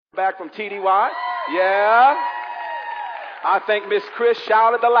back from TDY. Yeah. I think Miss Chris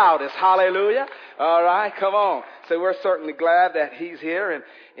shouted the loudest. Hallelujah. All right, come on. So we're certainly glad that he's here,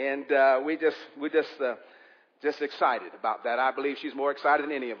 and we're just excited about that. I believe she's more excited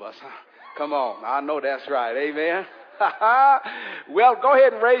than any of us. Come on. I know that's right. Amen. Well, go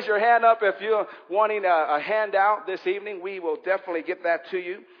ahead and raise your hand up if you're wanting a handout this evening. We will definitely get that to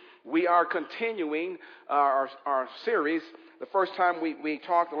you. We are continuing our series. The first time we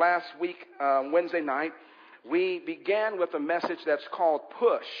talked last week, Wednesday night, we began with a message that's called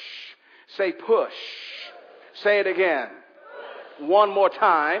push. Say push. Say it again. One more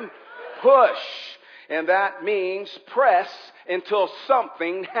time. Push. And that means press until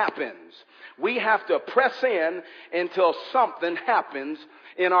something happens. We have to press in until something happens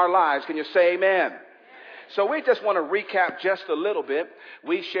in our lives. Can you say amen? So we just want to recap just a little bit.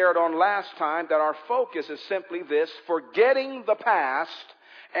 We shared on last time that our focus is simply this: forgetting the past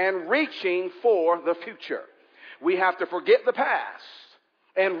and reaching for the future. We have to forget the past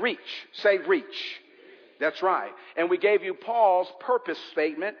and reach. Say reach. That's right. And we gave you Paul's purpose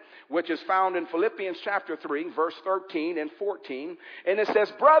statement, which is found in Philippians chapter 3, verse 13 and 14. And it says,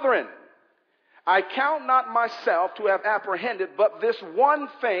 "Brethren, I count not myself to have apprehended, but this one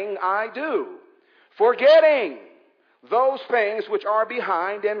thing I do, forgetting those things which are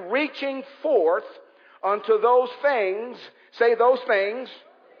behind and reaching forth unto those things," say those things,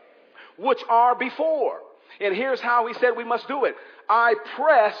 "which are before." And here's how he said we must do it. "I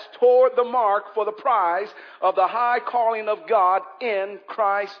press toward the mark for the prize of the high calling of God in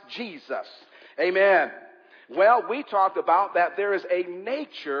Christ Jesus." Amen. Well, we talked about that there is a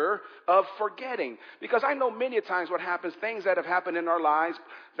nature of forgetting. Because I know many times what happens, things that have happened in our lives,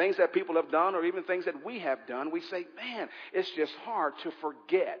 things that people have done, or even things that we have done, we say, man, it's just hard to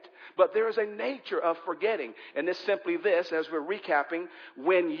forget. But there is a nature of forgetting. And it's simply this, as we're recapping,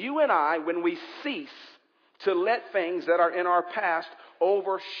 when we cease to let things that are in our past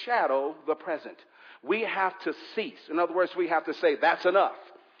overshadow the present. We have to cease. In other words, we have to say, that's enough.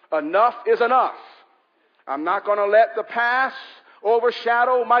 Enough is enough. I'm not going to let the past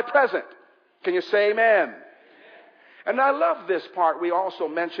overshadow my present. Can you say amen? And I love this part. We also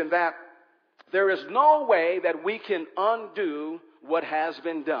mentioned that there is no way that we can undo what has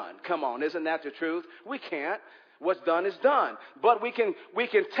been done. Come on, isn't that the truth? We can't. What's done is done. But we can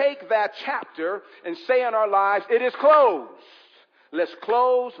take that chapter and say in our lives, it is closed. Let's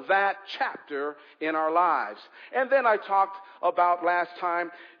close that chapter in our lives. And then I talked about last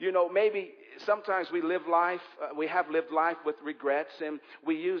time, maybe sometimes we have lived life with regrets, and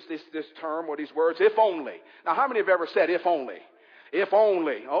we use this term or these words, if only. Now, how many have ever said if only? If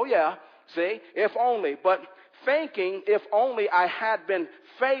only. Oh, yeah. See? If only. But thinking if only I had been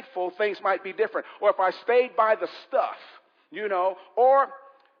faithful, things might be different. Or if I stayed by the stuff, or,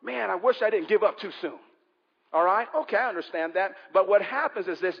 man, I wish I didn't give up too soon. All right? Okay, I understand that. But what happens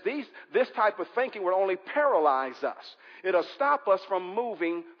is this type of thinking will only paralyze us. It'll stop us from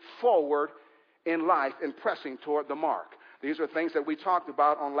moving forward in life and pressing toward the mark. These are things that we talked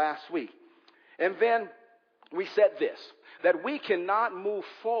about on last week. And then we said this, that we cannot move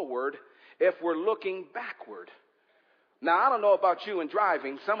forward if we're looking backward. Now, I don't know about you in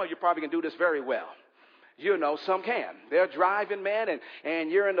driving. Some of you probably can do this very well. Some can. They're driving, man, and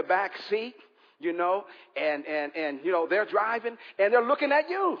you're in the back seat. And they're driving and they're looking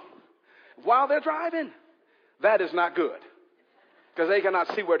at you while they're driving. That is not good because they cannot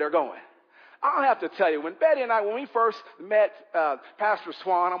see where they're going. I'll have to tell you, when Betty and I, when we first met Pastor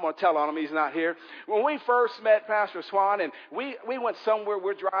Swan, I'm going to tell on him, he's not here. When we first met Pastor Swan and we went somewhere,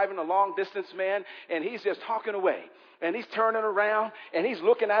 we're driving a long distance, man, and he's just talking away. And he's turning around and he's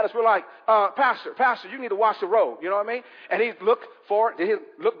looking at us. We're like, Pastor, you need to watch the road. You know what I mean? And he looked forward, he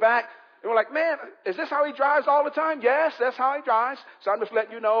looked back. And we're like, man, is this how he drives all the time? Yes, that's how he drives. So I'm just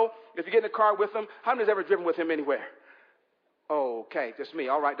letting you know, if you get in the car with him, how many's ever driven with him anywhere? Okay, just me.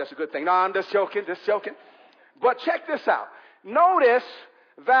 All right, that's a good thing. No, I'm just joking. But check this out. Notice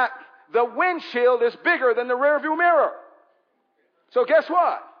that the windshield is bigger than the rearview mirror. So guess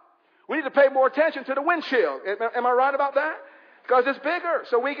what? We need to pay more attention to the windshield. Am I right about that? Because it's bigger,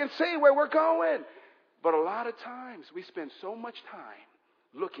 so we can see where we're going. But a lot of times, we spend so much time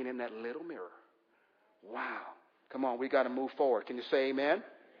looking in that little mirror. Wow. Come on, we got to move forward. Can you say amen?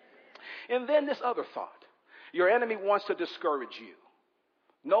 And then this other thought. Your enemy wants to discourage you.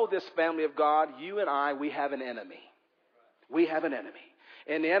 Know this, family of God, you and I, we have an enemy. We have an enemy.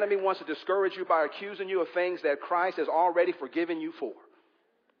 And the enemy wants to discourage you by accusing you of things that Christ has already forgiven you for.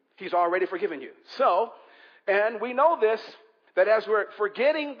 He's already forgiven you. So, and we know this, that as we're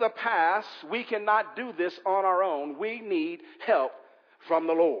forgetting the past, we cannot do this on our own. We need help from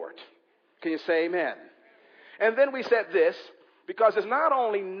the Lord. Can you say amen? And then we said this, because it's not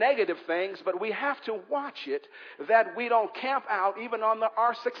only negative things, but we have to watch it that we don't camp out even on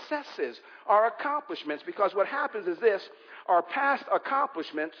our successes, our accomplishments. Because what happens is this, our past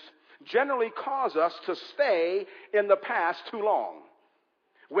accomplishments generally cause us to stay in the past too long.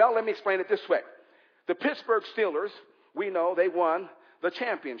 Well, let me explain it this way. The Pittsburgh Steelers, we know they won the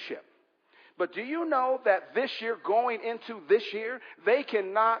championship. But do you know that this year, going into this year, they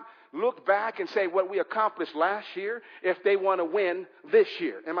cannot look back and say what we accomplished last year if they want to win this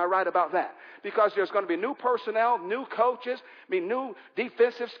year? Am I right about that? Because there's going to be new personnel, new coaches, new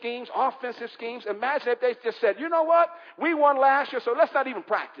defensive schemes, offensive schemes. Imagine if they just said, you know what? We won last year, so let's not even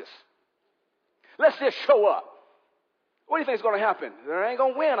practice. Let's just show up. What do you think is going to happen? They ain't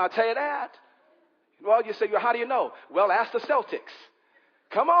going to win, I'll tell you that. Well, you say, well, how do you know? Well, ask the Celtics.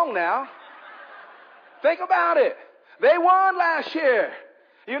 Come on now. Think about it. They won last year.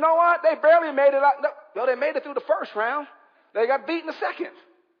 You know what? They barely made it out. No, they made it through the first round. They got beat in the second.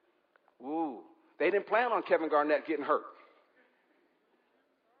 Ooh, they didn't plan on Kevin Garnett getting hurt.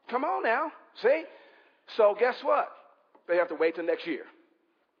 Come on now. See? So guess what? They have to wait till next year.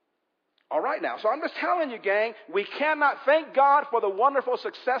 All right now. So I'm just telling you, gang, we cannot thank God for the wonderful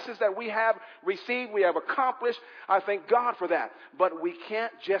successes that we have received, we have accomplished. I thank God for that. But we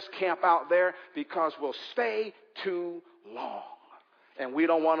can't just camp out there because we'll stay too long. And we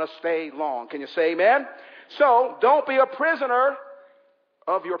don't want to stay long. Can you say amen? So don't be a prisoner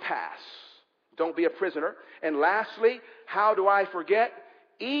of your past. Don't be a prisoner. And lastly, how do I forget?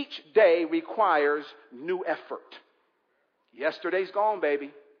 Each day requires new effort. Yesterday's gone,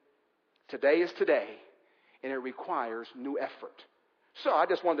 baby. Today is today, and it requires new effort. So I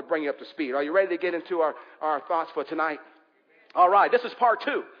just wanted to bring you up to speed. Are you ready to get into our thoughts for tonight? All right, this is part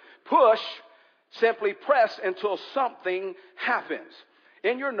 2. Push, simply press until something happens.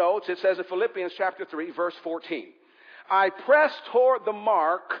 In your notes, it says in Philippians chapter 3, verse 14, I press toward the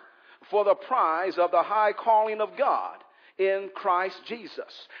mark for the prize of the high calling of God in Christ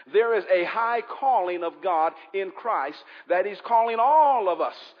Jesus. There is a high calling of God in Christ that He's calling all of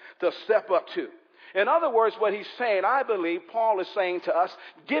us to step up to. In other words, what he's saying, I believe Paul is saying to us,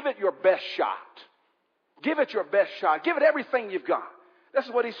 give it your best shot. Give it your best shot. Give it everything you've got. This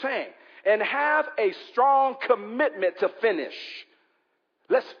is what he's saying. And have a strong commitment to finish.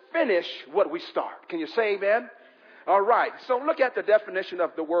 Let's finish what we start. Can you say amen? All right. So look at the definition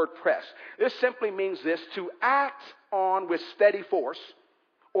of the word press. This simply means this: to act on with steady force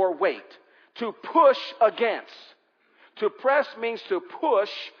or weight. To push against. To press means to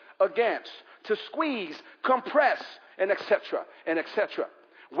push against. To squeeze, compress, and etc. and etc.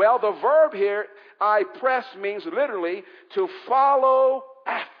 Well, the verb here, I press, means literally to follow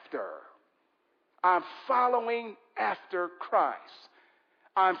after. I'm following after Christ.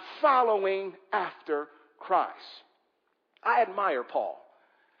 I'm following after Christ. I admire Paul.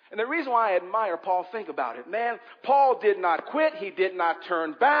 And the reason why I admire Paul, think about it, man. Paul did not quit. He did not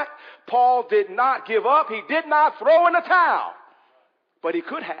turn back. Paul did not give up. He did not throw in the towel. But he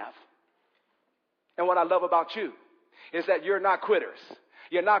could have. And what I love about you is that you're not quitters.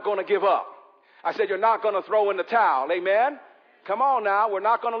 You're not going to give up. I said you're not going to throw in the towel. Amen? Come on now. We're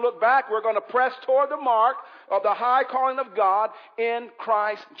not going to look back. We're going to press toward the mark of the high calling of God in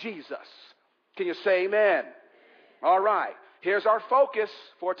Christ Jesus. Can you say amen? All right. Here's our focus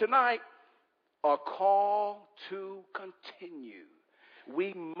for tonight. A call to continue.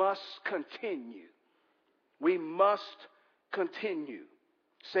 We must continue. We must continue.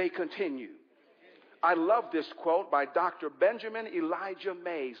 Say continue. I love this quote by Dr. Benjamin Elijah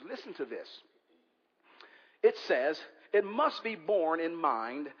Mays. Listen to this. It says, it must be borne in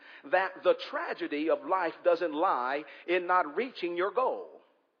mind that the tragedy of life doesn't lie in not reaching your goal.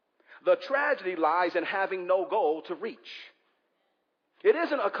 The tragedy lies in having no goal to reach. It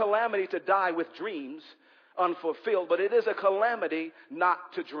isn't a calamity to die with dreams unfulfilled, but it is a calamity not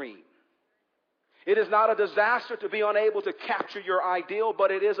to dream. It is not a disaster to be unable to capture your ideal, but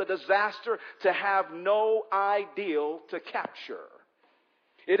it is a disaster to have no ideal to capture.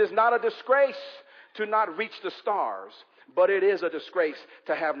 It is not a disgrace to not reach the stars, but it is a disgrace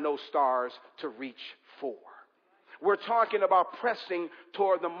to have no stars to reach for. We're talking about pressing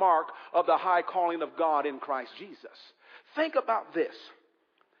toward the mark of the high calling of God in Christ Jesus. Think about this.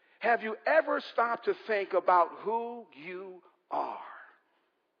 Have you ever stopped to think about who you are?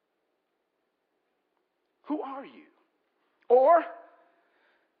 Who are you? Or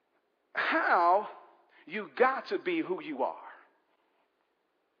how you got to be who you are?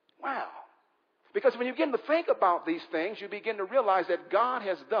 Wow. Because when you begin to think about these things, you begin to realize that God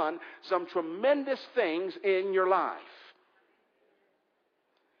has done some tremendous things in your life.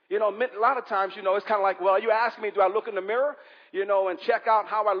 You know, a lot of times, you know, it's kind of like, well, you ask me, do I look in the mirror, you know, and check out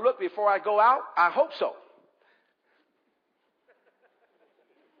how I look before I go out? I hope so.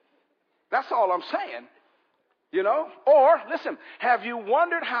 That's all I'm saying, you know. Or, listen, have you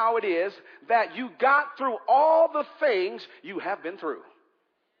wondered how it is that you got through all the things you have been through?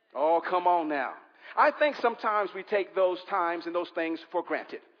 Oh, come on now. I think sometimes we take those times and those things for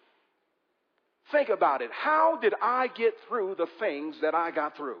granted. Think about it. How did I get through the things that I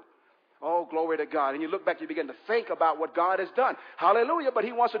got through? Oh, glory to God. And you look back, you begin to think about what God has done. Hallelujah. But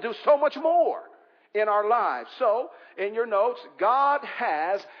he wants to do so much more in our lives. So, in your notes, God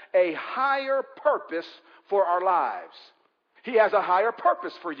has a higher purpose for our lives. He has a higher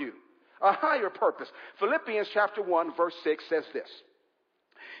purpose for you. A higher purpose. Philippians chapter 1, verse 6 says this.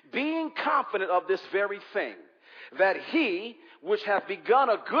 Being confident of this very thing, that he which hath begun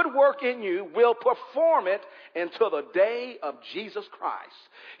a good work in you will perform it until the day of Jesus Christ.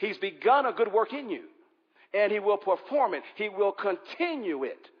 He's begun a good work in you, and he will perform it. He will continue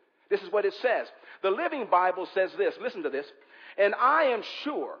it. This is what it says. The Living Bible says this. Listen to this. And I am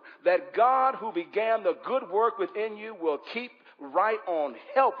sure that God who began the good work within you will keep right on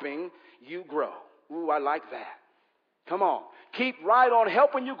helping you grow. Ooh, I like that. Come on. Keep right on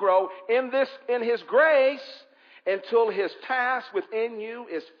helping you grow in his grace until his task within you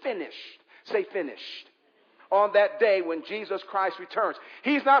is finished. Say finished. On that day when Jesus Christ returns.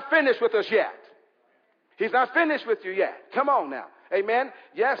 He's not finished with us yet. He's not finished with you yet. Come on now. Amen.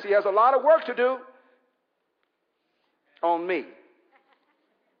 Yes, he has a lot of work to do on me.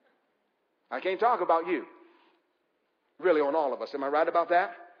 I can't talk about you. Really on all of us. Am I right about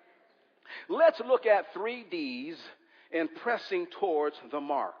that? Let's look at 3 D's in pressing towards the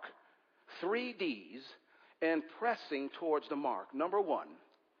mark. 3 D's in pressing towards the mark. Number 1,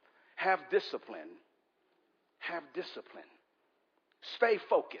 have discipline. Have discipline. Stay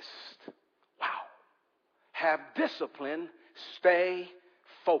focused. Wow. Have discipline. Stay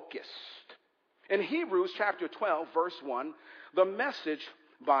focused. In Hebrews chapter 12, verse 1, the Message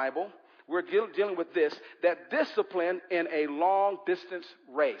Bible, we're dealing with this, that discipline in a long distance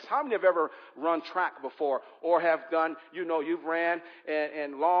race. How many have ever run track before or have done, you know, you've ran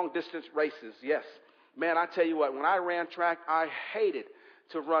in long distance races? Yes. Man, I tell you what, when I ran track, I hated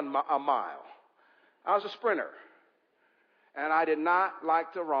to run a mile. I was a sprinter. And I did not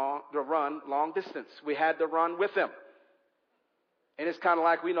like to run long distance. We had to run with them. And it's kind of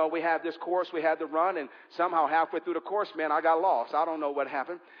like, we had this course we had to run, and somehow halfway through the course, man, I got lost. I don't know what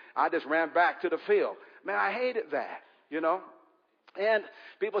happened. I just ran back to the field. Man, I hated that, you know. And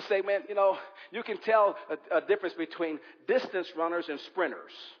people say, man, you can tell a difference between distance runners and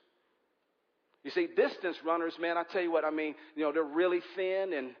sprinters. You see, distance runners, man, I tell you what, they're really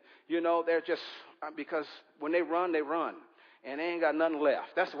thin, and, they're just, because when they run, and they ain't got nothing left.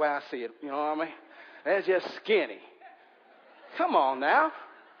 That's the way I see it, you know what I mean? They're just skinny. Come on now.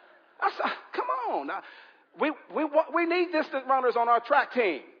 Come on now. We need distance runners on our track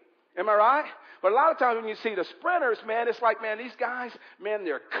team. Am I right? But a lot of times when you see the sprinters, man, it's like, man, these guys, man,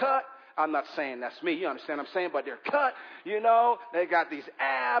 they're cut. I'm not saying that's me. You understand what I'm saying? But they're cut, They got these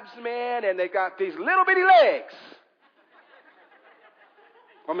abs, man, and they got these little bitty legs.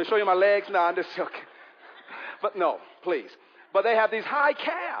 Want me to show you my legs? No, I'm just joking. But no, please. But they have these high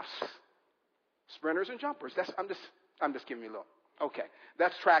calves. Sprinters and jumpers. I'm just giving you a little. Okay.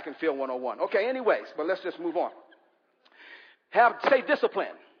 That's track and field 101. Okay, anyways, but let's just move on. Stay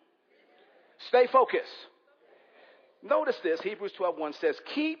disciplined. Stay focused. Notice this. Hebrews 12:1 says,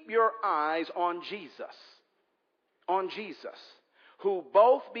 keep your eyes on Jesus. On Jesus, who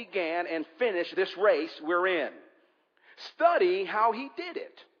both began and finished this race we're in. Study how he did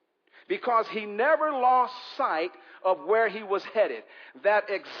it, because he never lost sight of where he was headed. That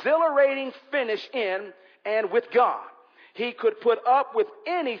exhilarating finish in and with God. He could put up with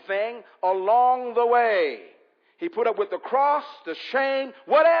anything along the way. He put up with the cross, the shame,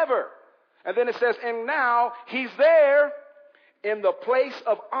 whatever. And then it says, and now he's there in the place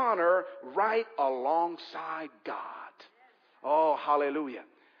of honor right alongside God. Oh, hallelujah.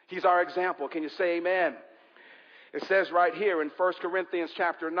 He's our example. Can you say amen? It says right here in 1 Corinthians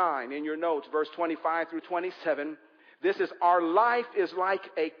chapter 9, in your notes, verse 25 through 27, this is, our life is like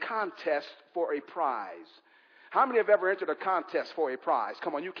a contest for a prize. How many have ever entered a contest for a prize?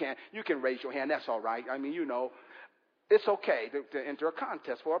 Come on, you can raise your hand. That's all right. It's okay to enter a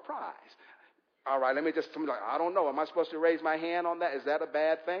contest for a prize. All right, I don't know. Am I supposed to raise my hand on that? Is that a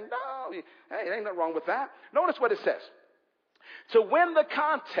bad thing? No, hey, ain't nothing wrong with that. Notice what it says. To win the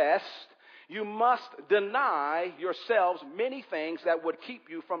contest, you must deny yourselves many things that would keep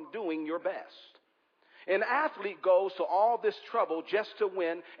you from doing your best. An athlete goes to all this trouble just to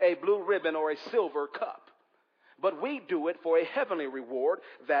win a blue ribbon or a silver cup. But we do it for a heavenly reward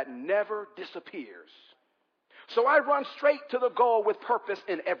that never disappears. So I run straight to the goal with purpose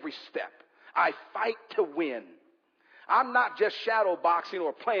in every step. I fight to win. I'm not just shadow boxing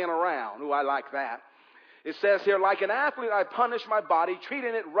or playing around. Ooh, I like that. It says here, like an athlete, I punish my body,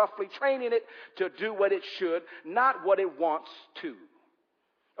 treating it roughly, training it to do what it should, not what it wants to.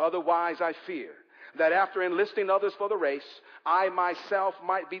 Otherwise, I fear that after enlisting others for the race, I myself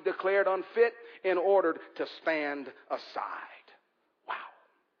might be declared unfit in order to stand aside. Wow.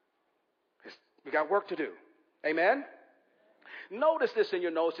 We got work to do. Amen? Notice this in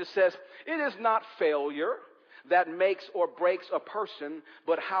your notes. It says, it is not failure that makes or breaks a person,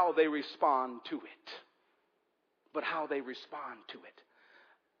 but how they respond to it. But how they respond to it.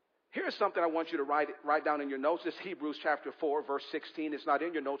 Here's something I want you to write down in your notes. This is Hebrews chapter 4, verse 16. It's not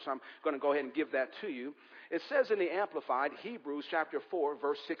in your notes. So I'm going to go ahead and give that to you. It says in the Amplified, Hebrews chapter 4,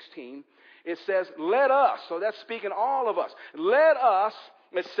 verse 16, it says, let us, so that's speaking all of us, let us,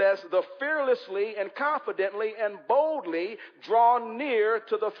 it says, the fearlessly and confidently and boldly draw near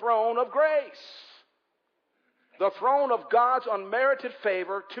to the throne of grace. The throne of God's unmerited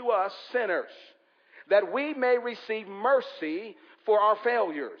favor to us sinners, that we may receive mercy for our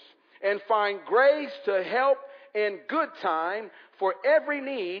failures and find grace to help in good time for every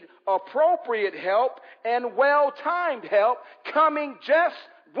need, appropriate help, and well-timed help coming just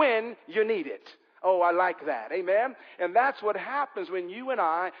when you need it. Oh, I like that. Amen? And that's what happens when you and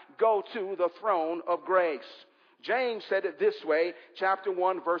I go to the throne of grace. James said it this way, chapter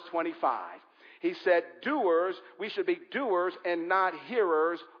 1, verse 25. He said, doers, we should be doers and not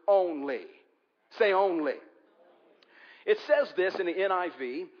hearers only. Say only. It says this in the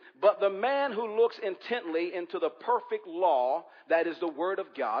NIV, but the man who looks intently into the perfect law, that is the word of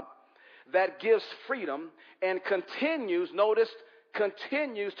God, that gives freedom and continues, notice,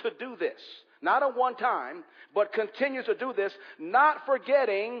 continues to do this. Not at one time, but continues to do this, not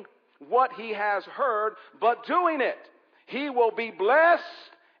forgetting what he has heard, but doing it. He will be blessed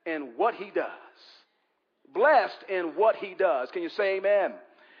in what he does. Blessed in what he does. Can you say amen?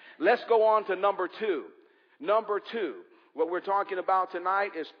 Let's go on to number 2. Number 2. What we're talking about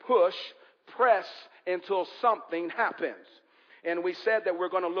tonight is push, press until something happens. And we said that we're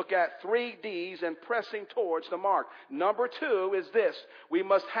going to look at 3 D's and pressing towards the mark. Number 2 is this. We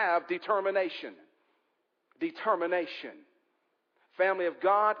must have determination. Determination. Family of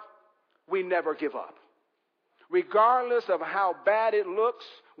God, we never give up. Regardless of how bad it looks,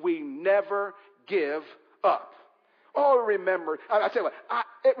 we never give up. Oh, remember, I tell you what,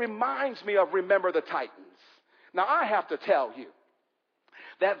 it reminds me of Remember the Titans. Now, I have to tell you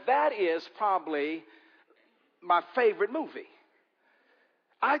that is probably my favorite movie.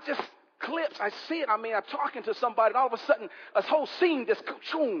 I just clips, I see it. I mean, I'm talking to somebody, and all of a sudden, a whole scene just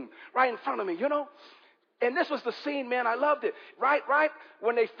boom, right in front of me, you know? And this was the scene, man, I loved it. Right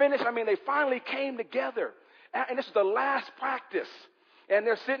when they finished, I mean, they finally came together. And this is the last practice. And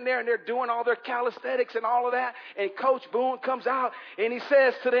they're sitting there and they're doing all their calisthenics and all of that. And Coach Boone comes out and he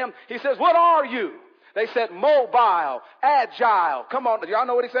says to them, he says, what are you? They said, mobile, agile. Come on, do y'all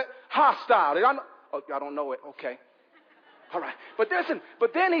know what he said? Hostile. Do y'all know? Oh, y'all don't know it. Okay. All right. But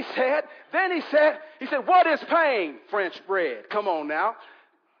then he said, what is pain? French bread. Come on now.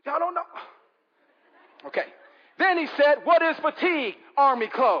 Y'all don't know. Okay. Then he said, what is fatigue? Army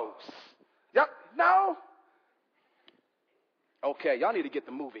clothes. Yep. No. Okay, y'all need to get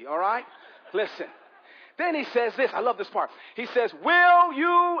the movie, all right? Listen. Then he says this. I love this part. He says, will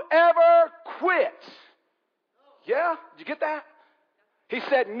you ever quit? Yeah? Did you get that? He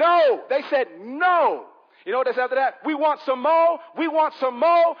said, no. They said, no. You know what they said after that? We want some more. We want some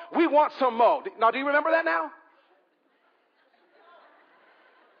more. We want some more. Now, do you remember that now?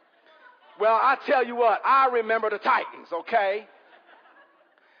 Well, I tell you what. I remember the Titans, okay?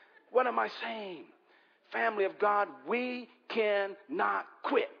 What am I saying? Family of God, we cannot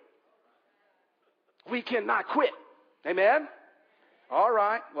quit. We cannot quit. Amen? All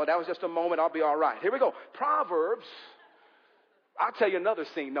right. Well, that was just a moment. I'll be all right. Here we go. Proverbs. I'll tell you another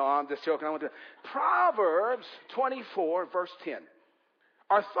scene. No, I'm just joking. Proverbs 24, verse 10.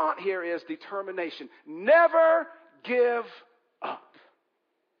 Our thought here is determination. Never give up.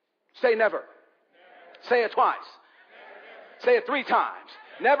 Say never. Never. Say it twice. Never. Say it 3 times.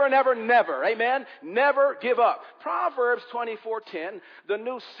 Never, never, never. Amen? Never give up. Proverbs 24:10, the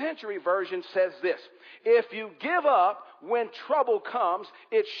New Century Version says this. If you give up when trouble comes,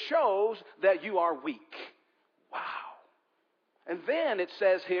 it shows that you are weak. Wow. And then it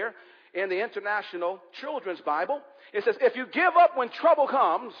says here in the International Children's Bible, it says, if you give up when trouble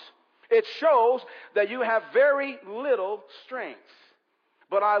comes, It shows that you have very little strength.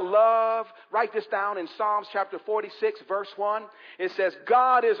 But I love, write this down in Psalms chapter 46, verse 1. It says,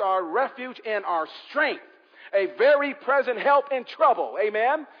 God is our refuge and our strength, a very present help in trouble.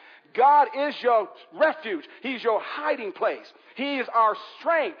 Amen. God is your refuge. He's your hiding place. He is our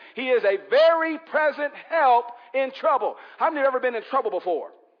strength. He is a very present help in trouble. How many have ever been in trouble before?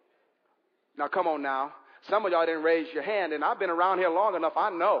 Now, come on now. Some of y'all didn't raise your hand, and I've been around here long enough. I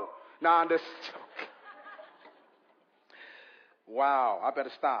know. Now, I'm just... Wow, I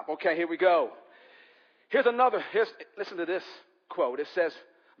better stop. Okay, here we go. Listen to this quote. It says,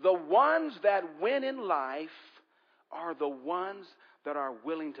 the ones that win in life are the ones that are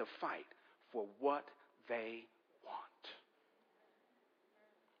willing to fight for what they want.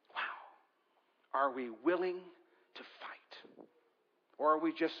 Wow. Are we willing to fight? Or are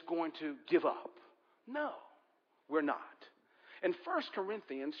we just going to give up? No, we're not. In 1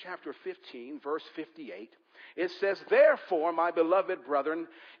 Corinthians chapter 15, verse 58, it says, therefore, my beloved brethren,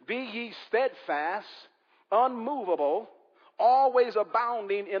 be ye steadfast, unmovable, always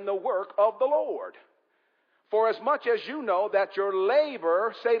abounding in the work of the Lord. For as much as you know that your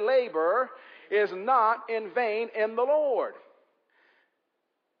labor, say labor, is not in vain in the Lord.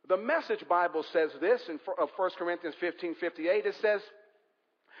 The Message Bible says this in 1 Corinthians 15:58. It says,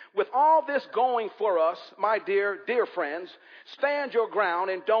 with all this going for us, my dear friends, stand your ground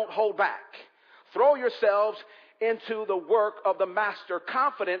and don't hold back. Throw yourselves into the work of the Master,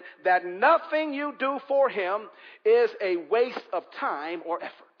 confident that nothing you do for him is a waste of time or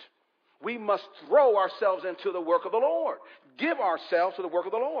effort. We must throw ourselves into the work of the Lord. Give ourselves to the work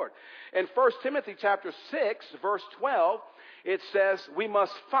of the Lord. In 1 Timothy chapter 6, verse 12, it says we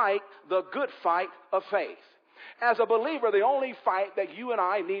must fight the good fight of faith. As a believer, the only fight that you and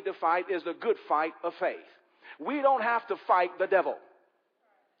I need to fight is the good fight of faith. We don't have to fight the devil.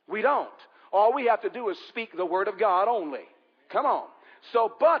 We don't. All we have to do is speak the word of God only. Come on.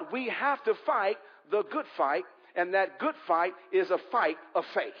 But we have to fight the good fight, and that good fight is a fight of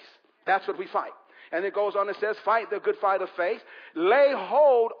faith. That's what we fight. And it goes on and says, fight the good fight of faith. Lay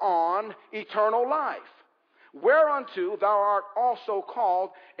hold on eternal life, whereunto thou art also called,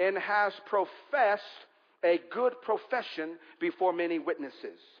 and hast professed a good profession before many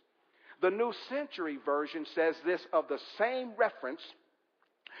witnesses. The New Century Version says this of the same reference: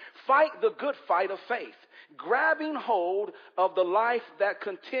 fight the good fight of faith, grabbing hold of the life that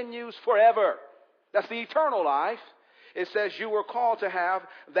continues forever. That's the eternal life. It says you were called to have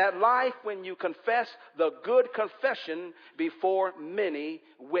that life when you confess the good confession before many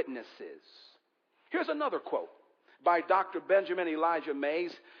witnesses. Here's another quote by Dr. Benjamin Elijah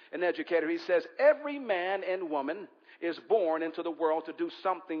Mays, an educator. He says, every man and woman is born into the world to do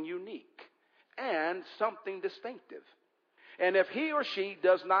something unique and something distinctive. And if he or she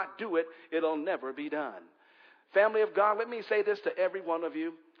does not do it, it'll never be done. Family of God, let me say this to every one of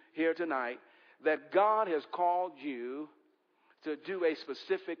you here tonight, that God has called you to do a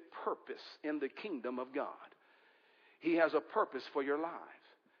specific purpose in the kingdom of God. He has a purpose for your life.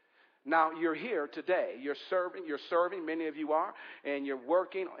 Now, you're here today. You're serving, many of you are, and you're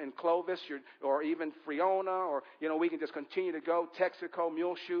working in Clovis, or even Friona, or, we can just continue to go, Texaco,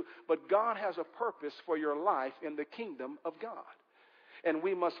 Muleshoe. But God has a purpose for your life in the kingdom of God. And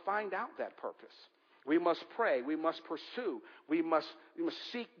we must find out that purpose. We must pray. We must pursue. We must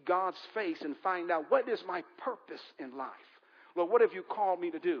seek God's face and find out, what is my purpose in life? Lord, what have you called me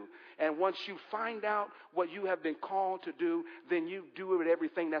to do? And once you find out what you have been called to do, then you do it with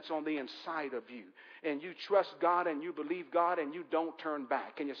everything that's on the inside of you. And you trust God and you believe God and you don't turn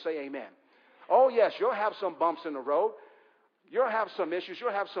back. Can you say amen? Oh, yes, you'll have some bumps in the road. You'll have some issues.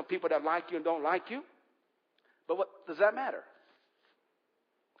 You'll have some people that like you and don't like you. But what does that matter?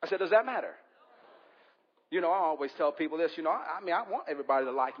 I said, does that matter? I always tell people this, I want everybody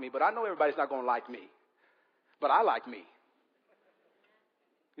to like me, but I know everybody's not going to like me. But I like me.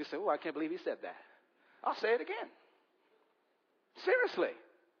 You say, oh, I can't believe he said that. I'll say it again. Seriously.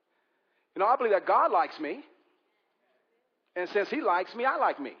 I believe that God likes me. And since he likes me, I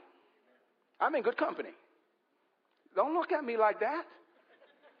like me. I'm in good company. Don't look at me like that.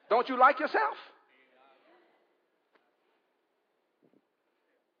 Don't you like yourself?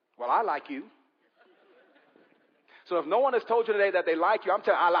 Well, I like you. So if no one has told you today that they like you, I'm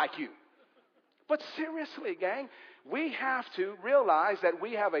telling you, I like you. But seriously, gang, we have to realize that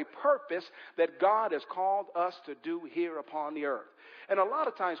we have a purpose that God has called us to do here upon the earth. And a lot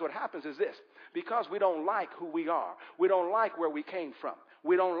of times what happens is this: because we don't like who we are, we don't like where we came from,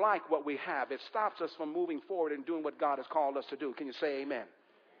 we don't like what we have, it stops us from moving forward and doing what God has called us to do. Can you say amen?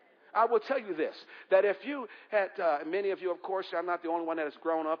 I will tell you this, that if you had, many of you, of course, I'm not the only one that has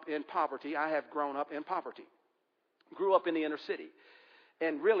grown up in poverty. I have grown up in poverty. Grew up in the inner city.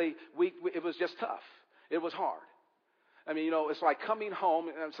 And really, it was just tough. It was hard. I mean, it's like coming home,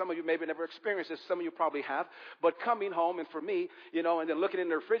 and some of you maybe never experienced this, some of you probably have, but coming home, and for me, and then looking in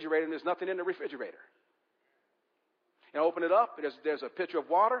the refrigerator, and there's nothing in the refrigerator. And I open it up, there's a pitcher of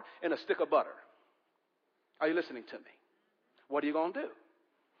water and a stick of butter. Are you listening to me? What are you going to do?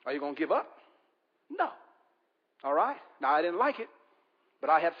 Are you going to give up? No. All right? Now, I didn't like it,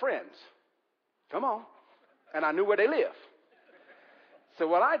 but I had friends. Come on. And I knew where they lived. So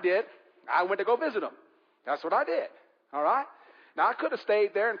what I did, I went to go visit them. That's what I did. All right? Now, I could have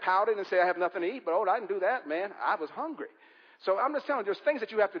stayed there and pouted and said I have nothing to eat, but I didn't do that, man. I was hungry. So I'm just telling you, there's things that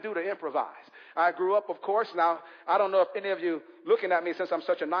you have to do to improvise. I grew up, of course. Now, I don't know if any of you looking at me since I'm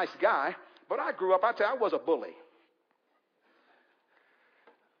such a nice guy, but I grew up, I tell you, I was a bully.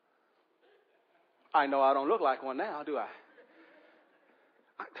 I know I don't look like one now, do I?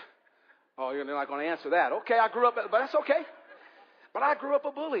 You're not going to answer that. Okay, I grew up, but that's okay. But I grew up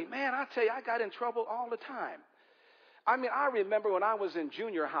a bully. Man, I tell you, I got in trouble all the time. I mean, I remember when I was in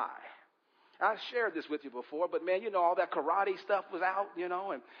junior high. I shared this with you before, but man, all that karate stuff was out,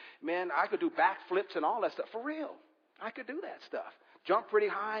 and man, I could do backflips and all that stuff. For real. I could do that stuff. Jump pretty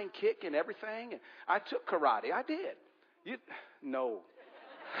high and kick and everything. And I took karate. I did. No.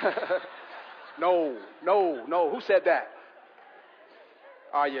 No. Who said that?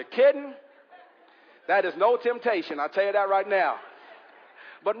 Are you kidding? That is no temptation. I'll tell you that right now.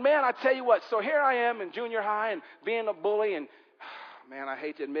 But man, I tell you what, so here I am in junior high and being a bully, and man, I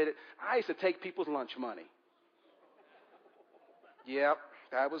hate to admit it, I used to take people's lunch money. Yep,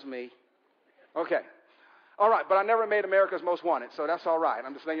 that was me. Okay. All right, but I never made America's Most Wanted, so that's all right.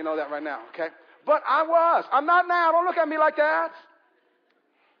 I'm just letting you know that right now, okay? But I was. I'm not now. Don't look at me like that.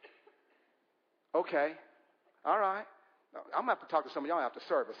 Okay. All right. I'm going to have to talk to some of y'all after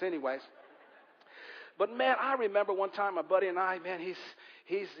service anyways. But, man, I remember one time my buddy and I, man,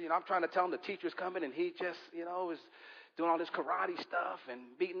 he's I'm trying to tell him the teacher's coming, and he just, is doing all this karate stuff and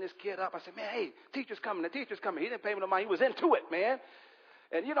beating this kid up. I said, man, hey, teacher's coming. The teacher's coming. He didn't pay me no money. He was into it, man.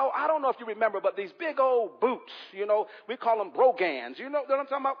 And, I don't know if you remember, but these big old boots, we call them brogans. You know what I'm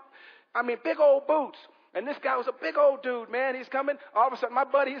talking about? I mean, big old boots. And this guy was a big old dude, man. He's coming. All of a sudden, my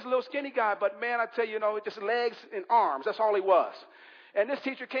buddy, he's a little skinny guy. But, man, I tell you, just legs and arms. That's all he was. And this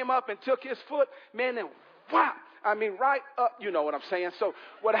teacher came up and took his foot, man, and whap. I mean, right up, you know what I'm saying. So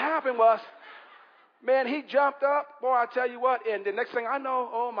what happened was, man, he jumped up. Boy, I tell you what. And the next thing I know,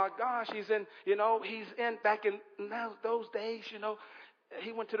 oh, my gosh, he's in back in those days,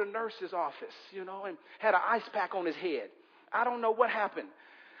 he went to the nurse's office, and had an ice pack on his head. I don't know what happened.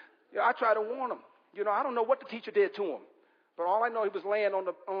 I tried to warn him. I don't know what the teacher did to him. But all I know, he was laying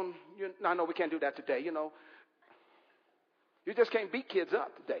I know we can't do that today, You just can't beat kids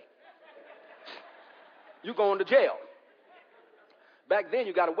up today. You going to jail. Back then,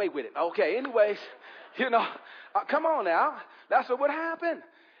 you got away with it. Okay, anyways, come on now. That's what would happen.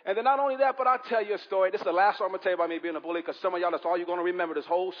 And then not only that, but I'll tell you a story. This is the last story I'm going to tell you about me being a bully, because some of y'all, that's all you're going to remember this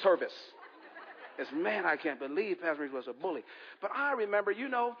whole service. Is, man, I can't believe Pastor Reed was a bully. But I remember,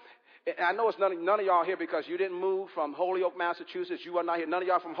 and I know it's none of y'all here because you didn't move from Holyoke, Massachusetts. You are not here. None of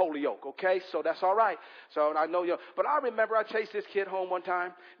y'all from Holyoke, okay? So that's all right. So I know you. But I remember I chased this kid home one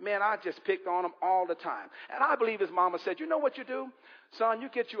time. Man, I just picked on him all the time. And I believe his mama said, you know what you do? Son, you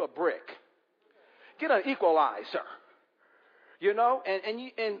get you a brick. Get an equalizer.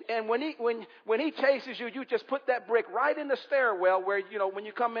 And when he chases you, you just put that brick right in the stairwell where, when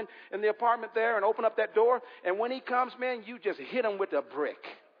you come in the apartment there and open up that door. And when he comes, man, you just hit him with the brick.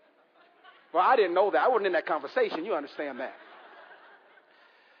 Well, I didn't know that. I wasn't in that conversation. You understand that.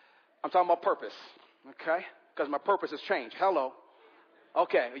 I'm talking about purpose, okay? Because my purpose has changed. Hello.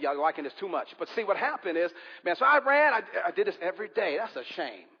 Okay, y'all liking this too much. But see, what happened is, man, so I ran. I did this every day. That's a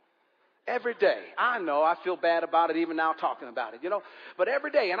shame. Every day. I know. I feel bad about it even now talking about it, But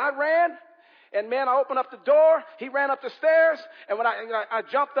every day. And I ran. And, man, I opened up the door. He ran up the stairs. And when I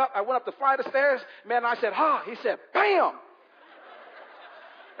jumped up, I went up the flight of stairs. Man, I said, ha. He said, bam.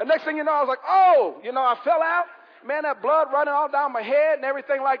 The next thing you know, I was like, oh, I fell out. Man, that blood running all down my head and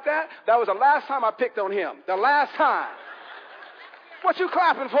everything like that. That was the last time I picked on him. The last time. What you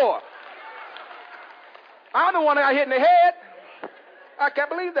clapping for? I'm the one that got hit in the head. I can't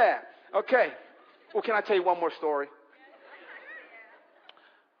believe that. Okay. Well, can I tell you one more story?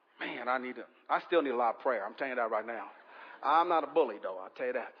 Man, I still need a lot of prayer. I'm telling you that right now. I'm not a bully, though. I'll tell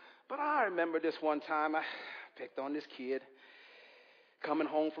you that. But I remember this one time I picked on this kid coming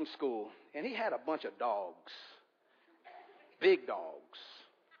home from school, and he had a bunch of dogs, big dogs.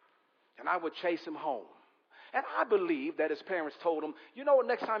 And I would chase him home. And I believe that his parents told him, you know,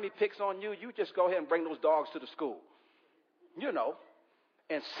 next time he picks on you, you just go ahead and bring those dogs to the school. You know,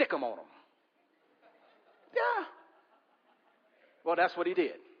 and sick them on them. Yeah. Well, that's what he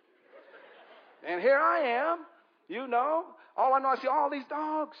did. And here I am, you know. All I know, I see all these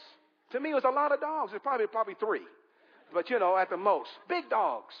dogs. To me, it was a lot of dogs. It's probably 3. But, you know, at the most. Big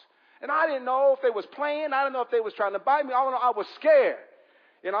dogs. And I didn't know if they was playing. I didn't know if they was trying to bite me. All I know, I was scared.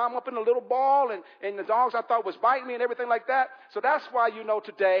 You know, I'm up in a little ball, and the dogs I thought was biting me and everything like that. So that's why you know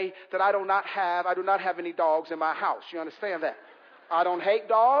today that I do not have any dogs in my house. You understand that? I don't hate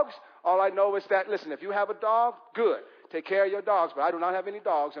dogs. All I know is that, listen, if you have a dog, good. Take care of your dogs. But I do not have any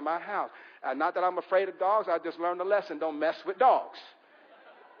dogs in my house. Not that I'm afraid of dogs. I just learned a lesson. Don't mess with dogs.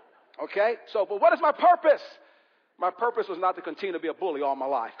 Okay? So, but what is my purpose? My purpose was not to continue to be a bully all my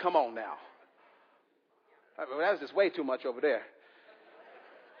life. Come on now. That's just way too much over there.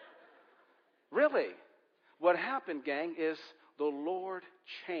 Really, what happened, gang, is the Lord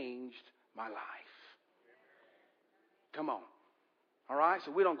changed my life. Come on. All right?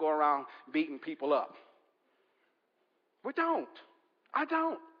 So we don't go around beating people up. We don't. I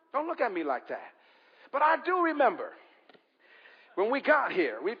don't. Don't look at me like that. But I do remember when we got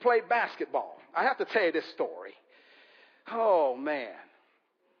here, we played basketball. I have to tell you this story. Oh, man.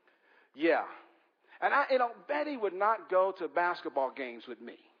 Yeah. And Betty would not go to basketball games with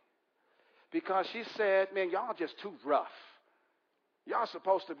me. Because she said, man, y'all just too rough. Y'all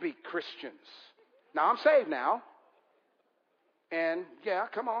supposed to be Christians. Now, I'm saved now. And, yeah,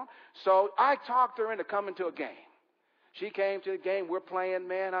 come on. So I talked her into coming to a game. She came to the game. We're playing,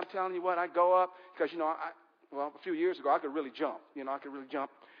 man. I'm telling you what, I go up. Because, a few years ago, I could really jump.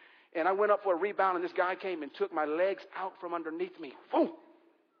 And I went up for a rebound, and this guy came and took my legs out from underneath me. Boom.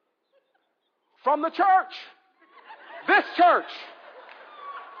 From the church. This church.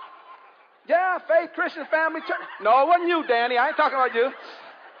 Yeah, Faith Christian Family Church. No, it wasn't you, Danny. I ain't talking about you.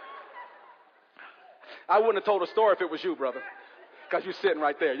 I wouldn't have told a story if it was you, brother. Because you're sitting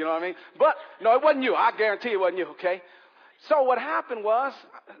right there, you know what I mean? But, no, it wasn't you. I guarantee it wasn't you, okay? So what happened was,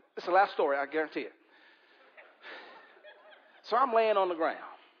 it's the last story, I guarantee it. So I'm laying on the ground.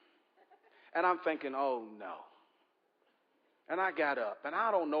 And I'm thinking, oh, no. And I got up. And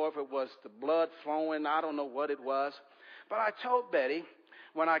I don't know if it was the blood flowing. I don't know what it was. But I told Betty,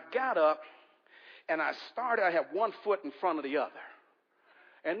 when I got up and I started, I had one foot in front of the other.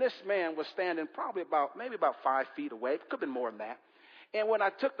 And this man was standing probably maybe about 5 feet away. It could have been more than that. And when I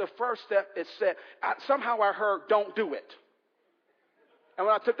took the first step, it said, somehow I heard, don't do it. And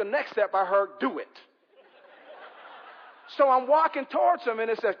when I took the next step, I heard, do it. So I'm walking towards him, and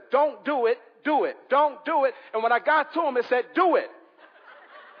it says, don't do it, do it, don't do it. And when I got to him, it said, do it.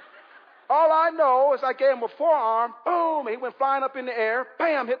 All I know is I gave him a forearm, boom, he went flying up in the air,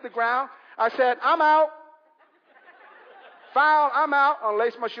 bam, hit the ground. I said, I'm out. Foul, I'm out.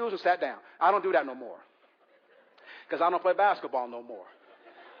 Unlaced my shoes and sat down. I don't do that no more. Because I don't play basketball no more.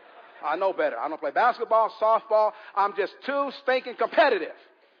 I know better. I don't play basketball, softball. I'm just too stinking competitive.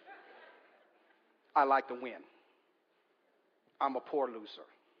 I like to win. I'm a poor loser.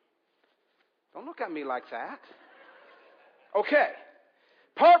 Don't look at me like that. Okay.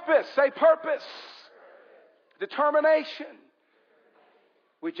 Purpose. Say purpose. Determination.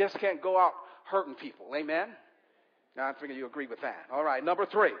 We just can't go out hurting people. Amen? Now, I figure you agree with that. All right. Number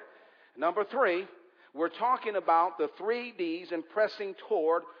three. We're talking about the 3 D's and pressing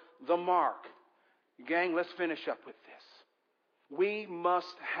toward the mark. Gang, let's finish up with this. We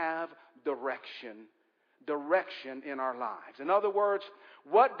must have direction in our lives. In other words,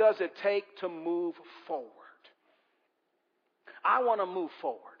 what does it take to move forward? I want to move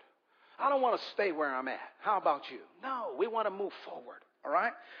forward. I don't want to stay where I'm at. How about you? No, we want to move forward. All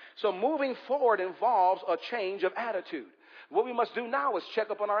right? So moving forward involves a change of attitude. What we must do now is check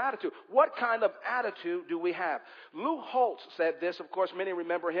up on our attitude. What kind of attitude do we have? Lou Holtz said this. Of course, many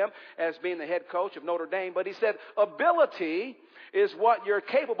remember him as being the head coach of Notre Dame. But he said, ability is what you're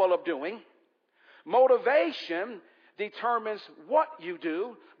capable of doing. Motivation determines what you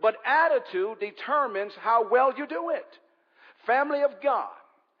do. But attitude determines how well you do it. Family of God,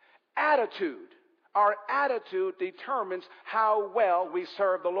 attitude. Our attitude determines how well we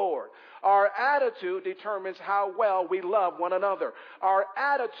serve the Lord. Our attitude determines how well we love one another. Our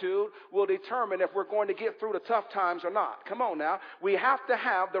attitude will determine if we're going to get through the tough times or not. Come on now. We have to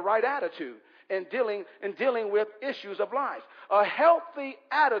have the right attitude in dealing with issues of life. A healthy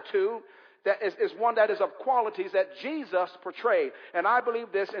attitude that is one that is of qualities that Jesus portrayed. And I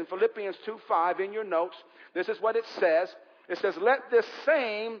believe this in Philippians 2:5 in your notes. This is what it says. It says, let this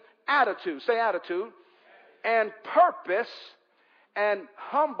same attitude, say attitude, and purpose And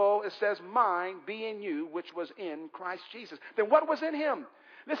humble, it says, mind be in you, which was in Christ Jesus. Then what was in him?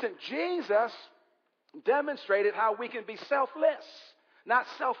 Listen, Jesus demonstrated how we can be selfless, not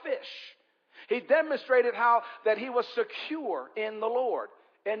selfish. He demonstrated how that he was secure in the Lord,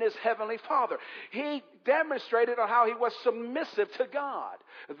 in his heavenly Father. He demonstrated on how he was submissive to God.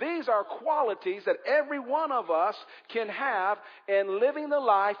 These are qualities that every one of us can have in living the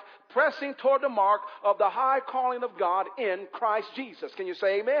life pressing toward the mark of the high calling of God in Christ Jesus. Can you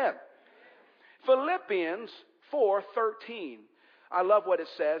say amen? Philippians 4:13. I love what it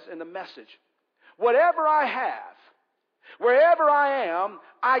says in the Message. Whatever I have, wherever I am,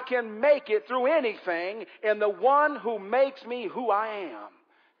 I can make it through anything in the one who makes me who I am.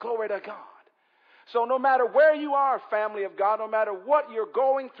 Glory to God. So no matter where you are, family of God, no matter what you're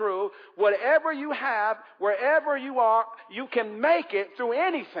going through, whatever you have, wherever you are, you can make it through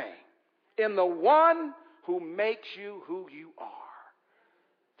anything in the one who makes you who you are.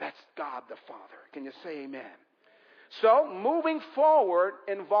 That's God the Father. Can you say amen? So moving forward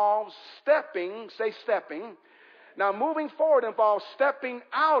involves stepping, say stepping. Now moving forward involves stepping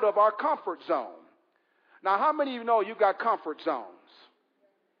out of our comfort zone. Now how many of you know you got comfort zones?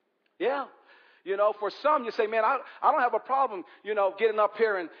 Yeah. You know, for some, you say, man, I don't have a problem, getting up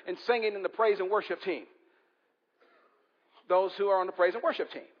here and singing in the praise and worship team. Those who are on the praise and worship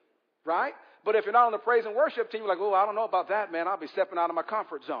team, right? But if you're not on the praise and worship team, you're like, oh, I don't know about that, man. I'll be stepping out of my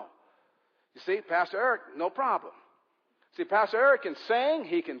comfort zone. You see, Pastor Eric, no problem. See, Pastor Eric can sing,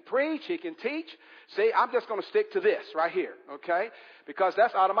 he can preach, he can teach. See, I'm just going to stick to this right here, okay? Because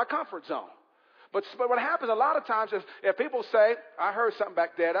that's out of my comfort zone. But what happens a lot of times is if people say, I heard something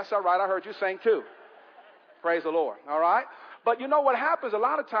back there, that's all right, I heard you sing too. Praise the Lord, all right? But you know what happens a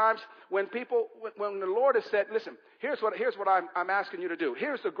lot of times when the Lord has said, listen, here's what I'm asking you to do.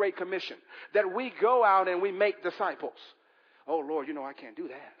 Here's the Great Commission, that we go out and we make disciples. Oh, Lord, I can't do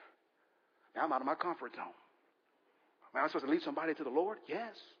that. Now I'm out of my comfort zone. Am I supposed to lead somebody to the Lord?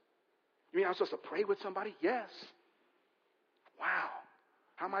 Yes. You mean I'm supposed to pray with somebody? Yes. Wow.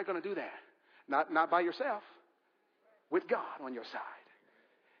 How am I going to do that? Not by yourself, with God on your side.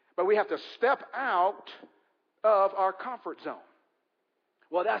 But we have to step out of our comfort zone.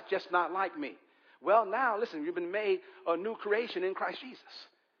 Well, that's just not like me. Well, now, listen, you've been made a new creation in Christ Jesus.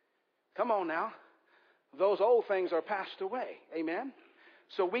 Come on now. Those old things are passed away. Amen.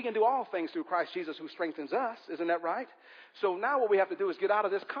 So we can do all things through Christ Jesus who strengthens us. Isn't that right? So now what we have to do is get out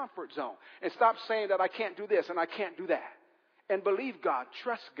of this comfort zone and stop saying that I can't do this and I can't do that. And believe God.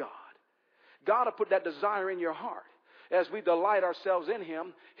 Trust God. God will put that desire in your heart. As we delight ourselves in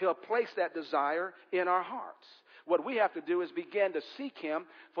him, he'll place that desire in our hearts. What we have to do is begin to seek him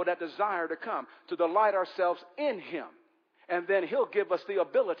for that desire to come, to delight ourselves in him. And then he'll give us the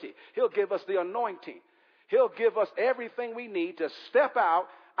ability. He'll give us the anointing. He'll give us everything we need to step out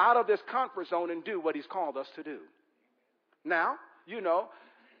of this comfort zone and do what he's called us to do. Now,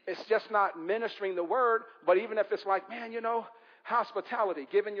 it's just not ministering the word, but even if it's like, man, hospitality,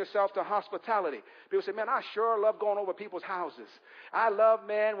 giving yourself to hospitality. People say, man, I sure love going over people's houses. I love,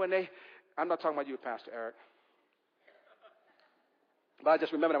 man, I'm not talking about you, Pastor Eric. But I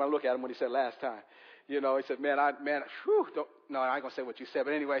just remember when I look at him when he said last time. He said, I ain't going to say what you said.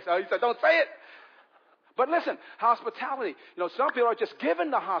 But anyway, so he said, don't say it. But listen, hospitality. Some people are just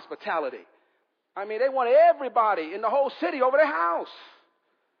given the hospitality. I mean, they want everybody in the whole city over their house.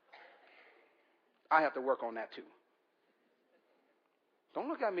 I have to work on that too. Don't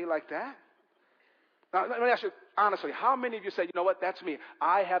look at me like that. Now, let me ask you honestly, how many of you say, you know what, that's me.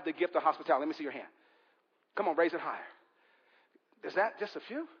 I have the gift of hospitality. Let me see your hand. Come on, raise it higher. Is that just a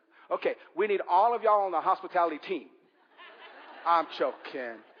few? Okay, we need all of y'all on the hospitality team. I'm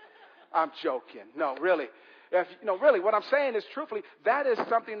joking. No, really. Really, what I'm saying is truthfully, that is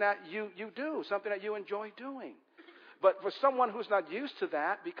something that you do, something that you enjoy doing. But for someone who's not used to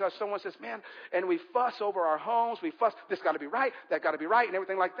that, because someone says, man, and we fuss over our homes, this got to be right, that got to be right, and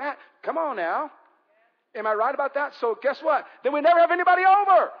everything like that. Come on now. Am I right about that? So guess what? Then we never have anybody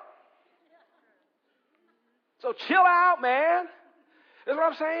over. So chill out, man. That's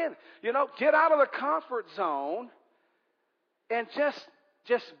what I'm saying. Get out of the comfort zone and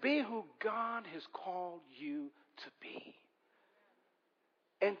just be who God has called you to be.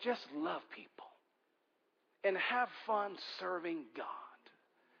 And just love people. And have fun serving God.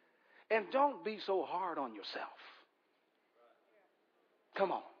 And don't be so hard on yourself.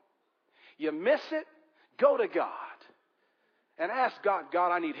 Come on. You miss it, go to God. And ask God,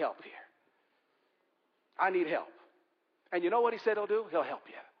 I need help here. I need help. And you know what he said he'll do? He'll help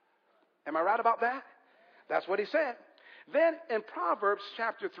you. Am I right about that? That's what he said. Then in Proverbs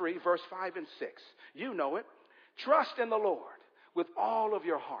chapter 3, verse 5 and 6, you know it. Trust in the Lord with all of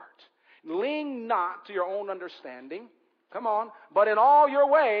your heart. Lean not to your own understanding. Come on. But in all your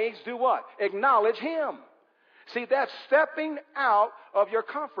ways, do what? Acknowledge Him. See, that's stepping out of your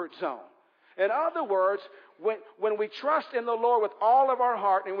comfort zone. In other words, when we trust in the Lord with all of our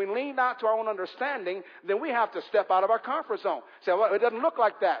heart and we lean not to our own understanding, then we have to step out of our comfort zone. Say, well, it doesn't look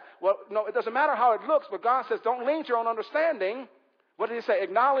like that. Well, no, it doesn't matter how it looks, but God says, don't lean to your own understanding. What did He say?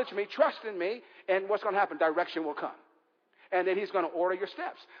 Acknowledge me, trust in me, and what's going to happen? Direction will come. And then He's going to order your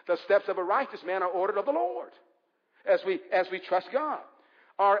steps. The steps of a righteous man are ordered of the Lord as we trust God.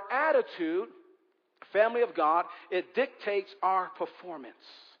 Our attitude, family of God, it dictates our performance.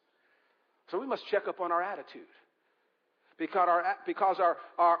 So we must check up on our attitude. Because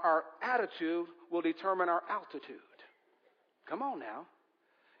our attitude will determine our altitude. Come on now.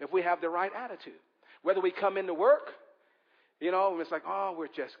 If we have the right attitude. Whether we come into work, and it's like, oh, we're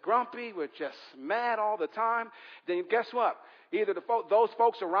just grumpy, we're just mad all the time, then guess what? Either those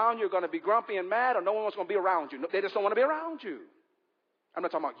folks around you are going to be grumpy and mad, or no one's going to be around you. They just don't want to be around you. I'm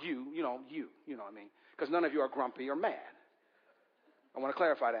not talking about you know what I mean? Because none of you are grumpy or mad. I want to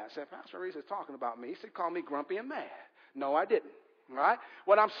clarify that. I said, Pastor Reese is talking about me. He said, call me grumpy and mad. No, I didn't. All right?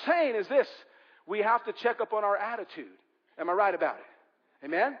 What I'm saying is this. We have to check up on our attitude. Am I right about it?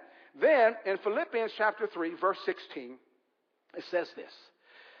 Amen? Then, in Philippians chapter 3, verse 16, it says this.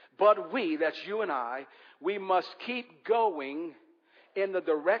 But we, that's you and I, we must keep going in the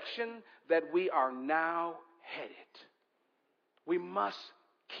direction that we are now headed. We must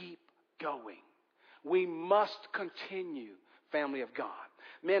keep going. We must continue, family of God.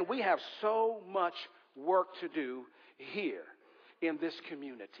 Man, we have so much work to do here in this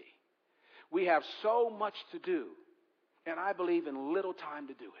community. We have so much to do, and I believe in little time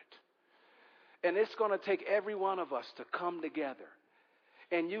to do it. And it's going to take every one of us to come together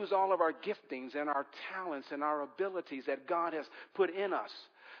and use all of our giftings and our talents and our abilities that God has put in us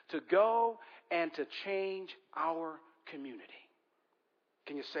to go and to change our community.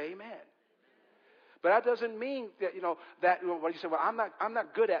 Can you say amen? But that doesn't mean that, what you say, well, I'm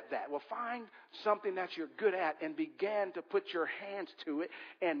not good at that. Well, find something that you're good at and begin to put your hands to it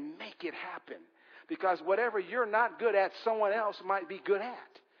and make it happen. Because whatever you're not good at, someone else might be good at.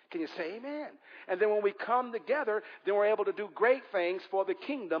 Can you say amen? And then when we come together, then we're able to do great things for the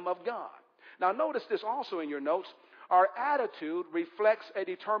kingdom of God. Now, notice this also in your notes. Our attitude reflects a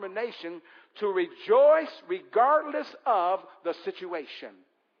determination to rejoice regardless of the situation.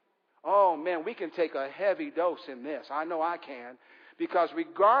 Oh, man, we can take a heavy dose in this. I know I can. Because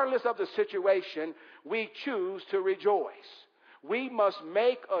regardless of the situation, we choose to rejoice. We must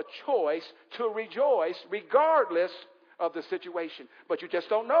make a choice to rejoice regardless of the situation. But you just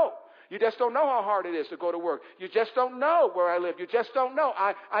don't know. You just don't know how hard it is to go to work. You just don't know where I live. You just don't know.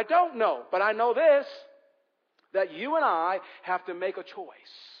 I don't know. But I know this, that you and I have to make a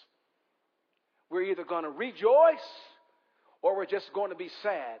choice. We're either going to rejoice or we're just going to be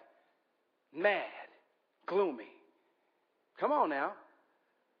sad, mad, gloomy. Come on now.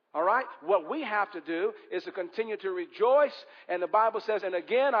 All right? What we have to do is to continue to rejoice. And the Bible says, and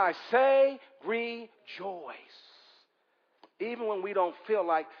again I say, rejoice. Even when we don't feel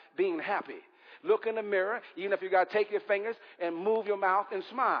like being happy. Look in the mirror, even if you got to take your fingers and move your mouth and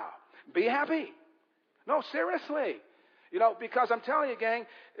smile. Be happy. No, seriously. Because I'm telling you, gang,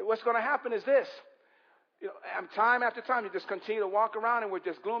 what's going to happen is this. Time after time, you just continue to walk around and we're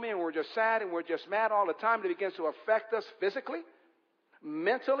just gloomy and we're just sad and we're just mad all the time. It begins to affect us physically,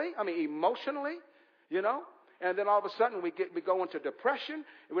 mentally, emotionally, And then all of a sudden we go into depression.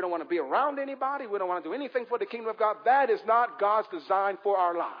 And we don't want to be around anybody. We don't want to do anything for the kingdom of God. That is not God's design for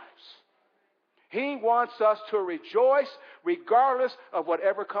our lives. He wants us to rejoice regardless of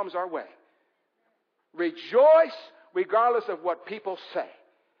whatever comes our way. Rejoice regardless of what people say.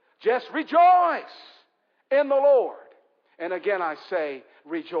 Just rejoice in the Lord. And again I say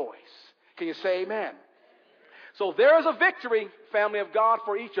rejoice. Can you say amen? So there is a victory, family of God,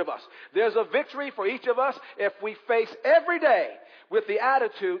 for each of us. There's a victory for each of us if we face every day with the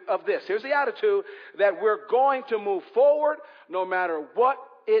attitude of this. Here's the attitude that we're going to move forward no matter what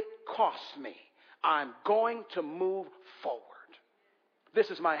it costs me. I'm going to move forward. This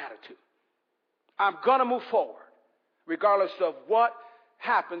is my attitude. I'm going to move forward regardless of what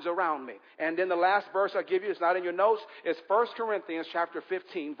happens around me. And then the last verse I give you, it's not in your notes, it's 1 Corinthians chapter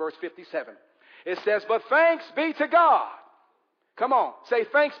 15, verse 57. It says, but thanks be to God. Come on, say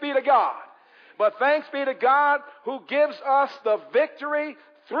thanks be to God. But thanks be to God who gives us the victory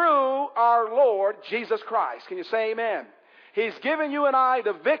through our Lord Jesus Christ. Can you say amen? He's given you and I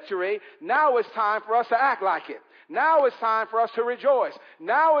the victory. Now it's time for us to act like it. Now it's time for us to rejoice.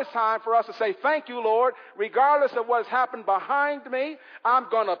 Now it's time for us to say, thank you, Lord. Regardless of what has happened behind me, I'm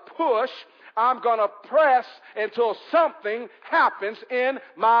going to push. I'm going to press until something happens in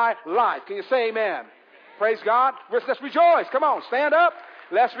my life. Can you say amen? Praise God. Let's rejoice. Come on, stand up.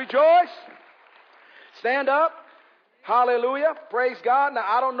 Let's rejoice. Stand up. Hallelujah. Praise God. Now,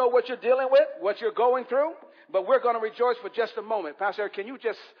 I don't know what you're dealing with, what you're going through, but we're going to rejoice for just a moment. Pastor Eric, can you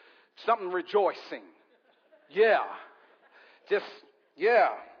just, something rejoicing? Yeah.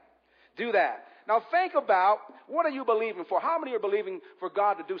 Do that. Now, think about, what are you believing for? How many are believing for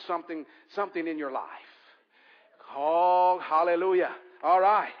God to do something in your life? Oh, hallelujah. All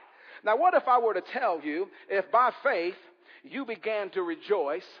right. Now, what if I were to tell you, if by faith you began to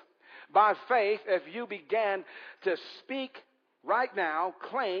rejoice, by faith, if you began to speak right now,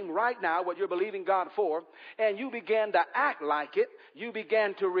 claim right now what you're believing God for, and you began to act like it, you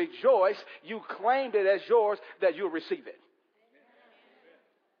began to rejoice, you claimed it as yours, that you'll receive it.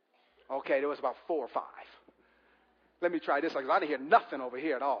 Okay, there was about 4 or 5. Let me try this, because I didn't hear nothing over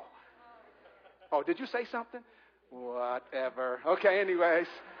here at all. Oh, did you say something? Whatever. Okay, anyways.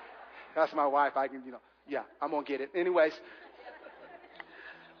 That's my wife. I'm going to get it. Anyways.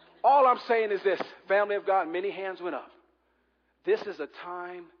 All I'm saying is this, family of God, many hands went up. This is a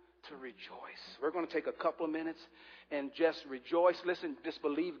time to rejoice. We're going to take a couple of minutes and just rejoice. Listen, just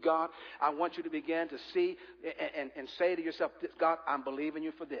believe God. I want you to begin to see and say to yourself, God, I'm believing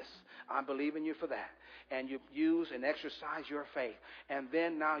you for this. I'm believing you for that. And you use and exercise your faith. And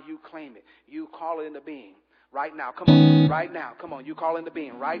then now you claim it. You call it into being. Right now, come on, right now, come on, you call into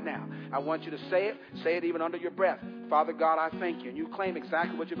being right now. I want you to say it even under your breath. Father God, I thank you. And you claim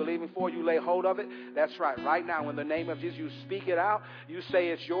exactly what you're believing for. You lay hold of it. That's right. Right now, in the name of Jesus, you speak it out. You say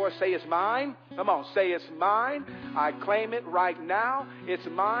it's yours. Say it's mine. Come on, say it's mine. I claim it right now. It's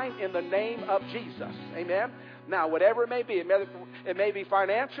mine in the name of Jesus. Amen. Now, whatever it may be, it may be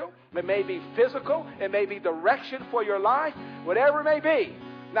financial, it may be physical, it may be direction for your life, whatever it may be.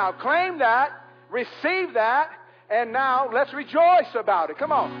 Now, claim that. Receive that, and now let's rejoice about it.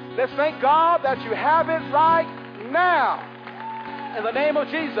 Come on. Let's thank God that you have it right now. In the name of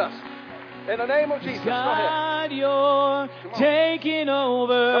Jesus. In the name of Jesus. God, go ahead. You're taking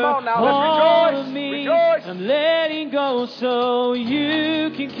over. Come on now, let's rejoice. Of me. Rejoice. I'm letting go so you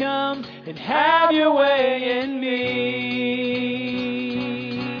can come and have your way in me.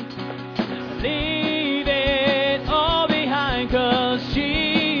 Leave it all behind, 'cause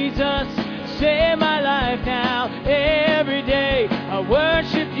Jesus saved my life now. Every day I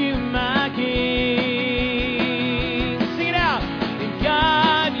worship you, my King. Sing it out. And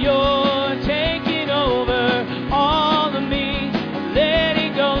God, you're taking over all of me. I'm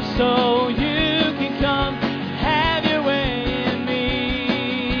letting go so you can come have your way in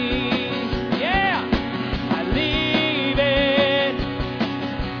me. Yeah. I leave it.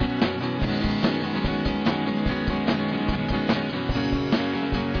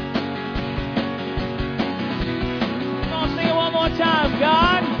 Come on, sing it one more time.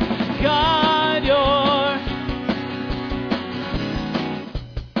 God, you're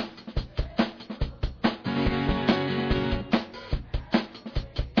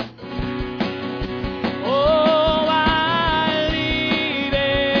oh, I leave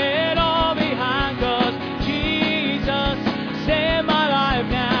it all behind, 'cause Jesus saved my life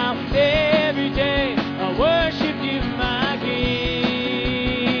now. Every day I worship you, my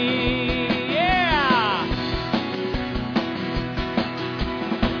King. Yeah.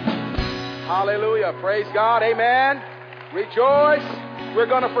 Hallelujah. Praise God. Amen. Rejoice. We're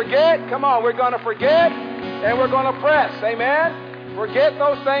going to forget. Come on. We're going to forget and we're going to press. Amen. Forget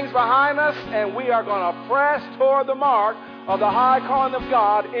those things behind us and we are going to press toward the mark of the high calling of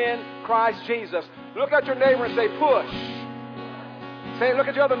God in Christ Jesus. Look at your neighbor and say, push. Look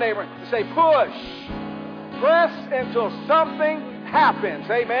at your other neighbor and say, push. Press until something happens.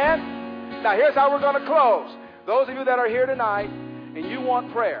 Amen. Now here's how we're going to close. Those of you that are here tonight and you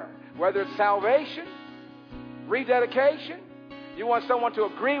want prayer, whether it's salvation, rededication, you want someone to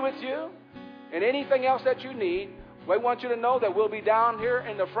agree with you, and anything else that you need, we want you to know that we'll be down here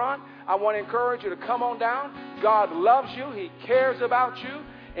in the front. I want to encourage you to come on down. God loves you. He cares about you,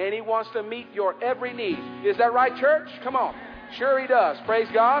 and He wants to meet your every need. Is that right, church? Come on. Sure He does. Praise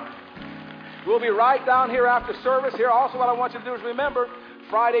God. We'll be right down here after service. Here also what I want you to do is remember,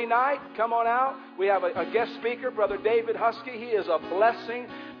 Friday night, come on out. We have a guest speaker, Brother David Husky. He is a blessing.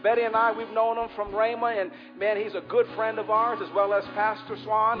 Betty and I, we've known him from Rhema, and man, he's a good friend of ours, as well as Pastor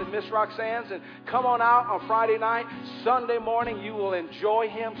Swan and Miss Roxanne's. And come on out on Friday night. Sunday morning, you will enjoy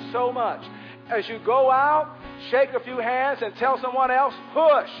him so much. As you go out, shake a few hands and tell someone else,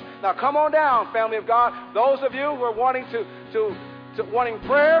 push. Now come on down, family of God. Those of you who are wanting wanting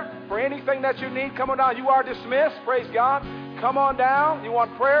prayer for anything that you need, come on down. You are dismissed. Praise God. Come on down. You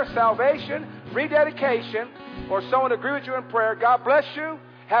want prayer, salvation, rededication, or someone to agree with you in prayer. God bless you.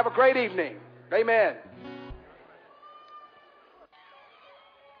 Have a great evening. Amen.